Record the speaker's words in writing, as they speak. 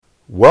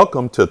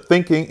Welcome to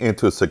Thinking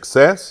into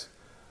Success.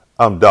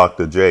 I'm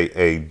Dr.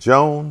 J.A.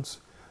 Jones,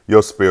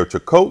 your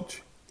spiritual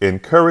coach,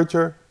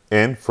 encourager,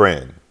 and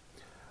friend.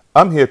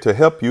 I'm here to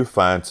help you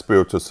find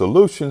spiritual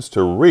solutions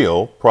to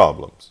real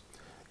problems.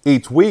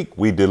 Each week,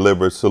 we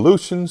deliver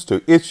solutions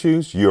to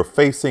issues you're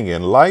facing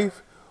in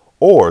life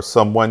or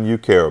someone you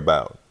care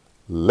about.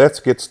 Let's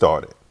get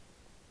started.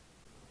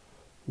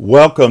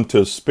 Welcome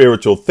to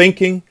Spiritual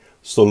Thinking,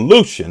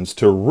 Solutions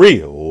to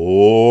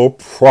Real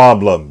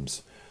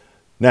Problems.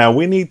 Now,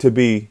 we need to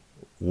be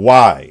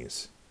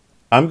wise.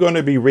 I'm going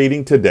to be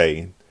reading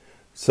today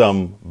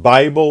some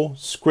Bible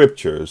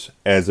scriptures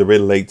as it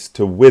relates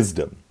to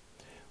wisdom.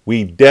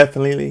 We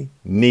definitely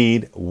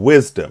need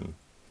wisdom,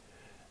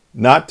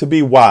 not to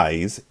be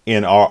wise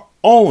in our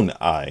own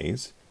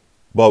eyes,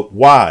 but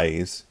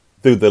wise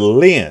through the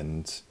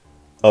lens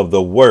of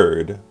the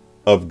Word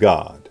of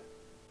God.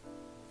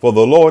 For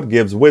the Lord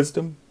gives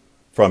wisdom,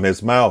 from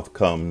his mouth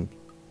comes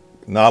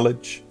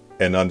knowledge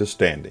and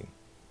understanding.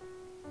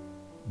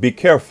 Be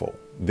careful,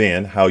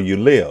 then, how you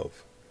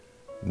live,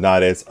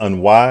 not as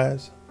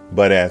unwise,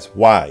 but as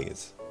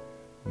wise,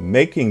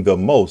 making the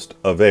most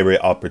of every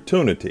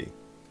opportunity,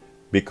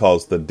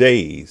 because the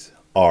days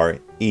are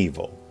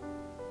evil.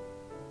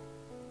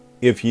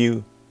 If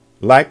you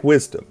lack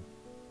wisdom,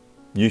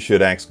 you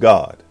should ask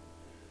God,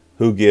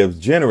 who gives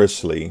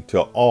generously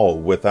to all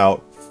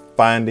without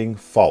finding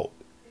fault,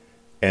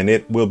 and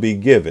it will be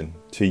given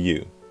to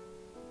you.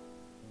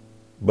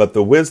 But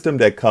the wisdom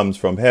that comes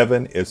from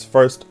heaven is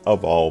first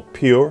of all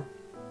pure,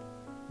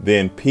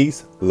 then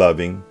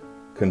peace-loving,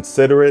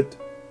 considerate,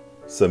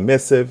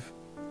 submissive,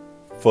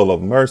 full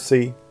of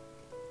mercy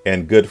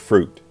and good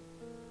fruit,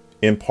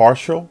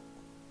 impartial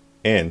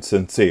and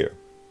sincere.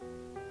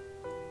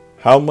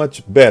 How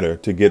much better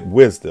to get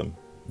wisdom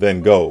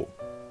than gold,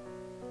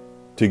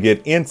 to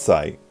get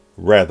insight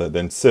rather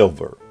than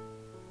silver.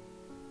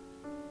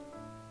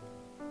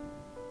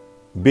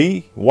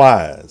 Be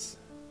wise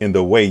in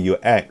the way you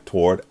act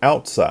toward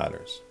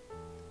outsiders.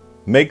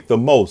 Make the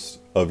most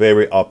of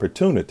every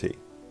opportunity.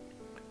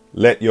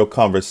 Let your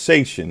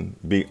conversation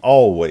be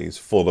always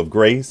full of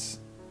grace,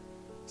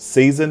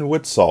 seasoned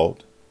with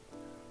salt,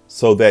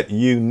 so that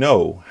you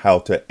know how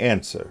to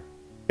answer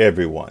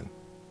everyone.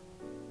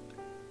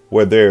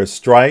 Where there is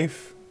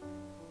strife,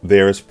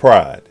 there is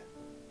pride,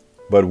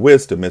 but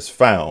wisdom is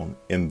found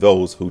in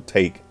those who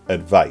take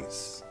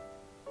advice.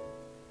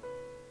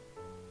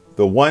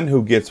 The one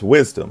who gets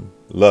wisdom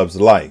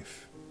loves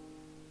life.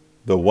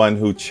 The one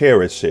who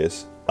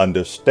cherishes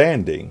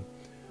understanding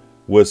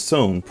will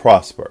soon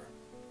prosper.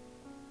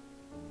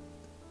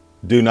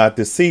 Do not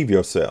deceive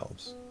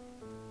yourselves.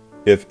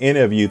 If any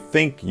of you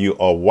think you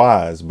are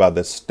wise by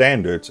the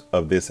standards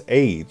of this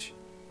age,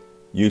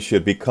 you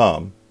should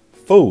become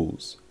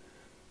fools,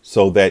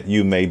 so that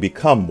you may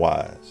become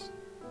wise.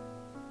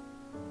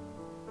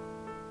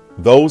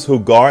 Those who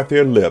guard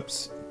their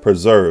lips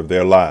preserve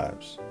their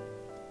lives,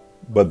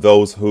 but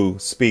those who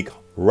speak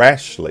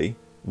rashly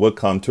will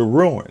come to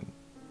ruin.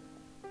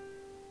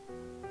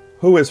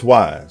 Who is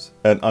wise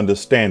and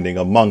understanding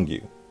among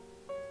you?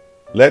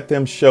 Let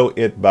them show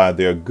it by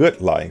their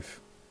good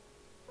life,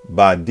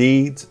 by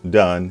deeds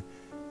done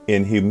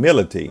in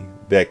humility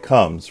that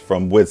comes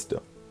from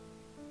wisdom.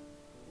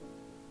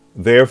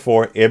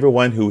 Therefore,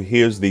 everyone who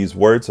hears these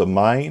words of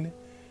mine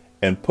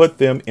and put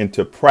them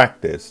into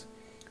practice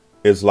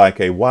is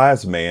like a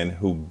wise man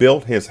who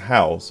built his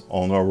house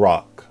on a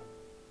rock.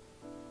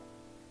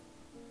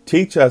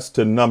 Teach us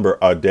to number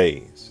our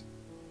days,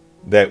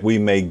 that we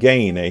may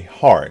gain a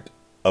heart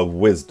of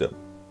wisdom.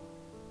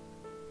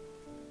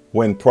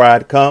 When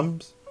pride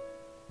comes,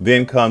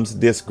 then comes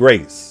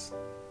disgrace,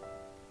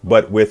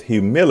 but with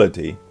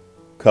humility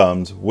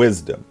comes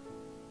wisdom.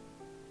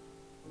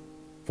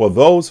 For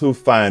those who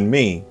find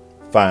me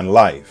find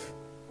life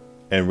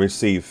and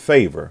receive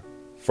favor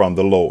from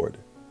the Lord.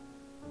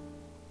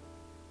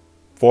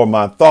 For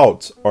my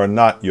thoughts are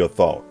not your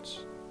thoughts,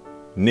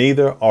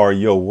 neither are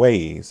your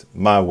ways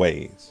my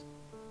ways,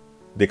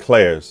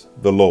 declares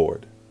the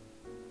Lord.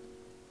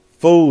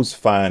 Fools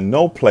find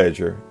no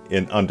pleasure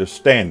in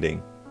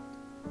understanding,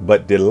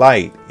 but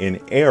delight in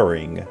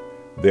airing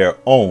their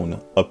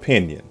own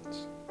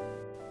opinions.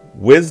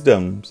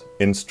 Wisdom's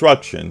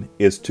instruction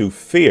is to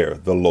fear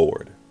the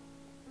Lord,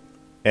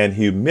 and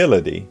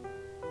humility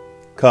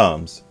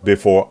comes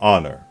before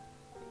honor.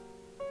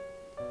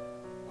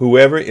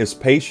 Whoever is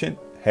patient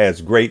has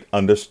great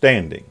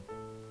understanding,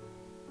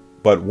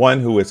 but one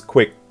who is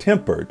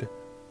quick-tempered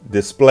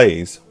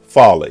displays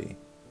folly.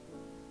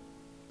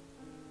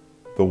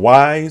 The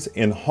wise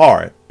in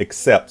heart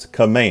accepts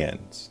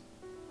commands,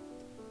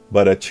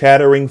 but a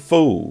chattering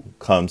fool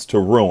comes to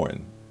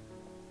ruin.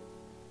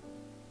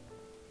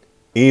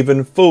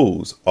 Even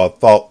fools are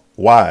thought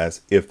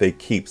wise if they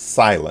keep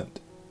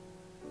silent,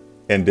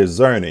 and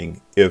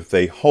discerning if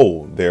they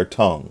hold their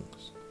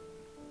tongues.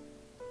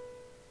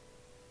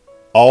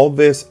 All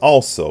this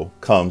also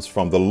comes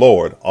from the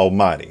Lord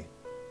Almighty,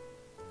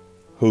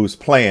 whose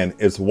plan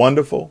is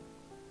wonderful,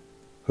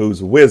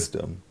 whose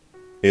wisdom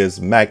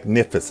is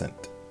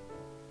magnificent.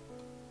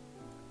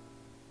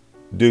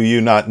 Do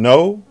you not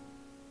know?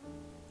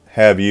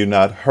 Have you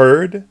not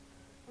heard?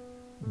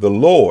 The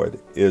Lord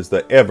is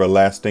the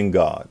everlasting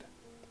God,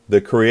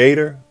 the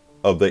creator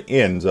of the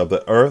ends of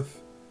the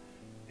earth.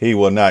 He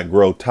will not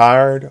grow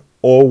tired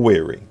or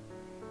weary,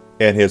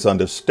 and his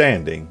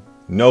understanding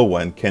no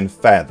one can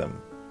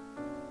fathom.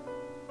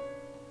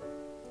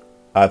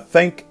 I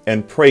thank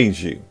and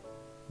praise you,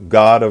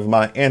 God of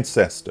my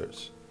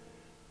ancestors.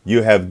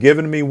 You have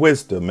given me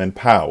wisdom and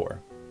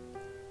power.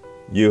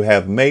 You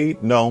have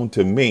made known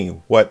to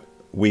me what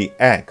we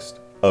asked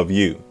of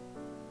you.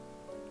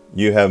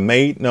 You have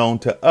made known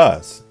to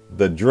us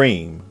the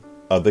dream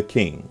of the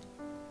King.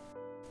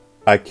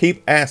 I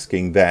keep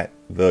asking that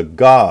the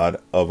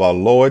God of our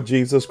Lord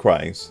Jesus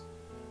Christ,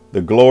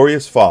 the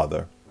glorious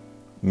Father,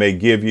 may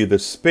give you the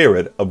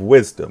spirit of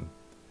wisdom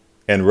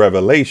and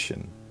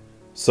revelation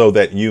so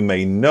that you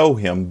may know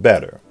him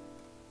better.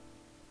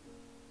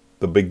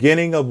 The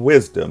beginning of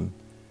wisdom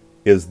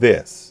is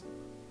this: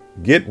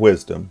 get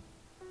wisdom,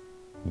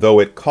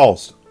 though it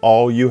costs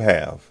all you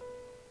have.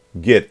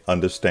 Get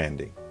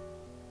understanding.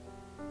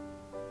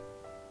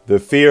 The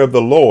fear of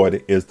the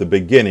Lord is the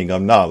beginning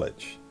of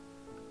knowledge,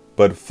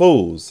 but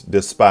fools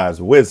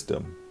despise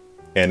wisdom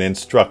and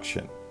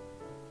instruction.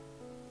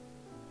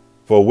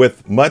 For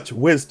with much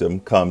wisdom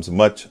comes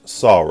much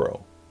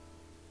sorrow.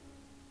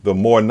 The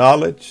more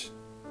knowledge,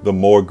 the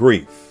more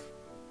grief.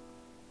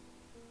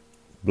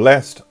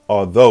 Blessed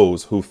are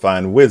those who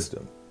find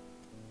wisdom,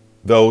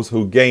 those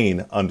who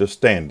gain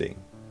understanding.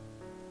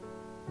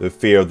 The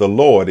fear of the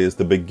Lord is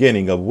the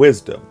beginning of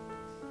wisdom,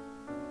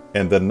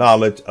 and the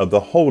knowledge of the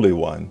Holy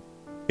One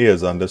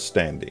is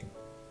understanding.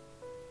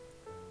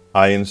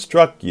 I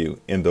instruct you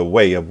in the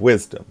way of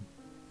wisdom,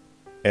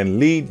 and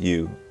lead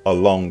you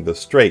along the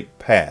straight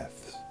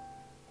paths.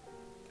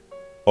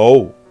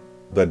 Oh,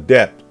 the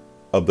depth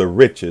of the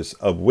riches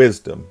of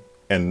wisdom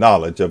and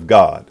knowledge of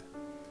God!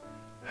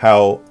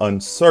 How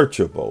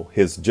unsearchable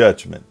his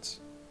judgments,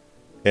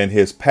 and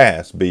his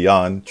paths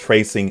beyond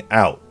tracing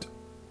out!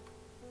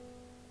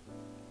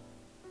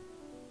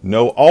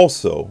 Know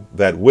also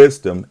that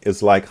wisdom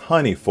is like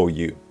honey for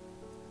you.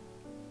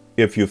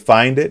 If you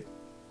find it,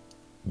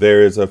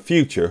 there is a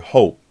future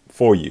hope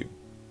for you,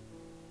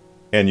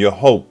 and your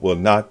hope will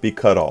not be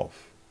cut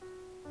off.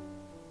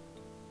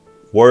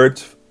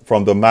 Words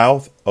from the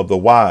mouth of the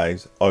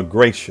wise are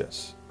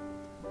gracious,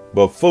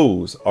 but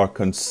fools are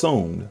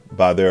consumed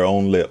by their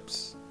own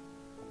lips.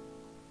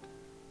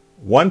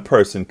 One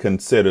person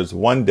considers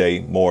one day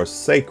more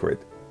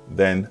sacred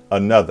than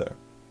another.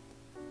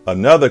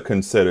 Another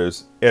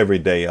considers every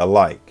day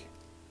alike.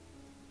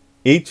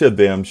 Each of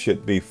them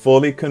should be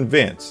fully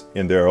convinced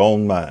in their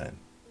own mind.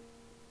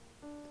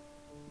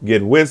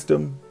 Get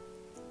wisdom,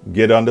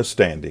 get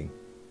understanding.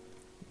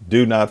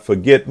 Do not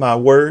forget my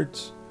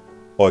words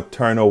or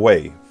turn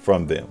away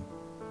from them.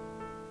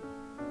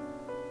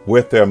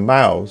 With their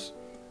mouths,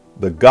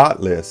 the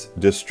godless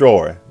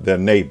destroy their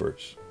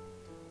neighbors,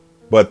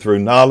 but through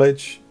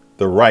knowledge,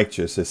 the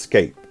righteous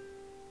escape.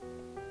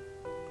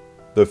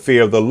 The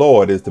fear of the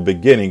Lord is the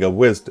beginning of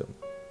wisdom,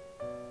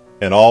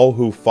 and all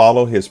who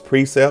follow his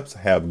precepts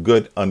have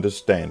good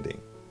understanding.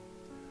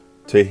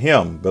 To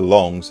him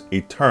belongs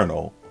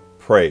eternal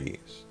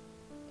praise.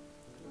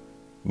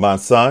 My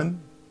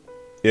son,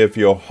 if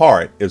your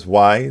heart is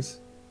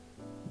wise,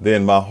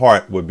 then my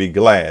heart would be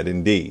glad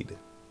indeed.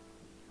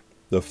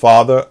 The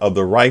father of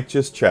the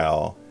righteous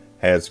child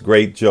has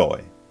great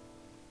joy.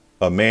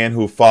 A man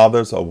who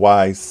fathers a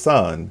wise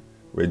son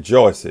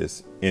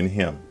rejoices in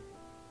him.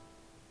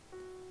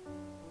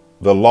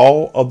 The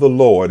law of the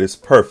Lord is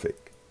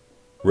perfect,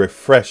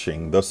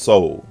 refreshing the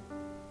soul.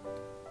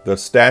 The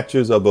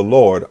statutes of the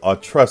Lord are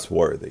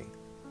trustworthy,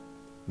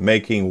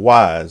 making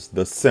wise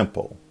the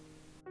simple.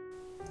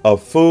 A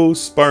fool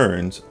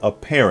spurns a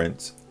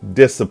parent's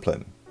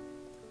discipline,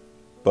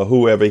 but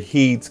whoever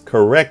heeds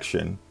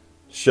correction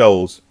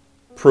shows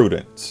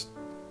prudence.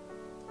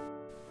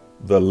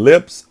 The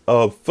lips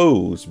of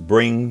fools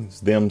brings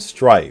them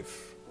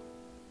strife,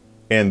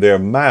 and their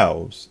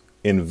mouths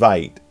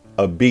invite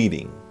a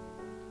beating.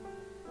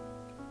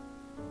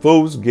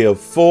 Fools give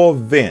full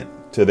vent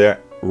to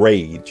their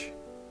rage,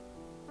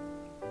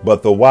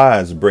 but the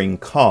wise bring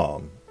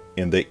calm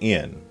in the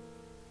end.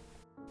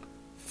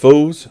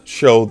 Fools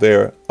show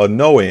their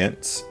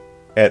annoyance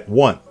at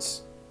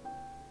once,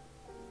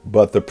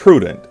 but the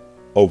prudent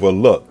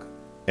overlook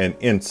an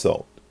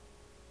insult.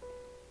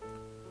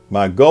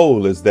 My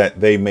goal is that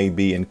they may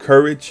be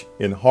encouraged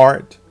in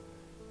heart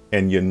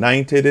and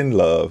united in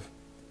love,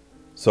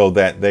 so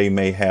that they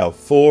may have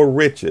full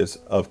riches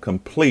of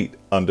complete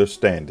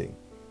understanding,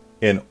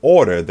 in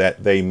order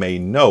that they may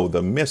know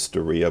the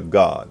mystery of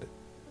God,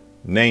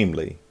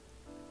 namely,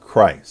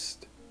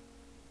 Christ.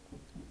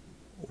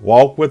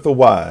 Walk with the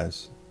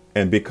wise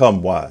and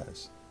become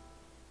wise,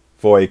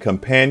 for a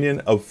companion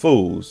of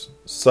fools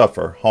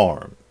suffer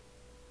harm.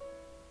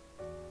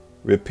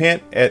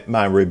 Repent at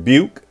my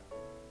rebuke,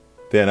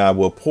 then I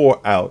will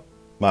pour out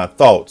my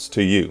thoughts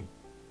to you.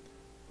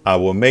 I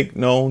will make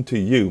known to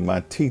you my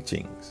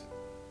teachings.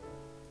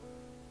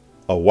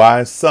 A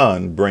wise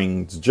son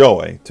brings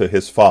joy to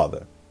his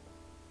father,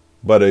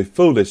 but a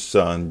foolish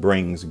son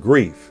brings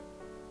grief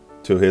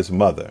to his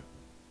mother.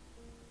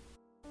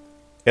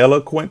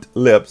 Eloquent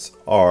lips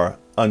are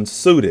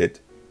unsuited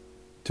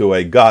to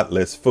a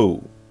godless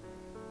fool.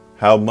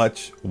 How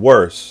much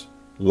worse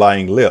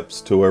lying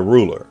lips to a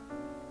ruler.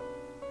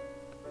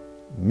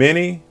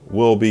 Many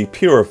will be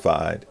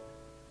purified,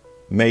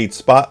 made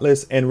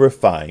spotless and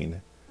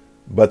refined,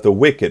 but the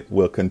wicked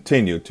will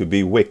continue to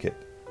be wicked.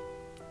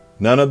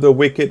 None of the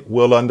wicked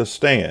will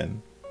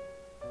understand,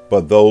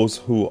 but those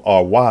who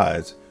are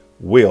wise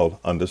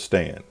will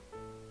understand.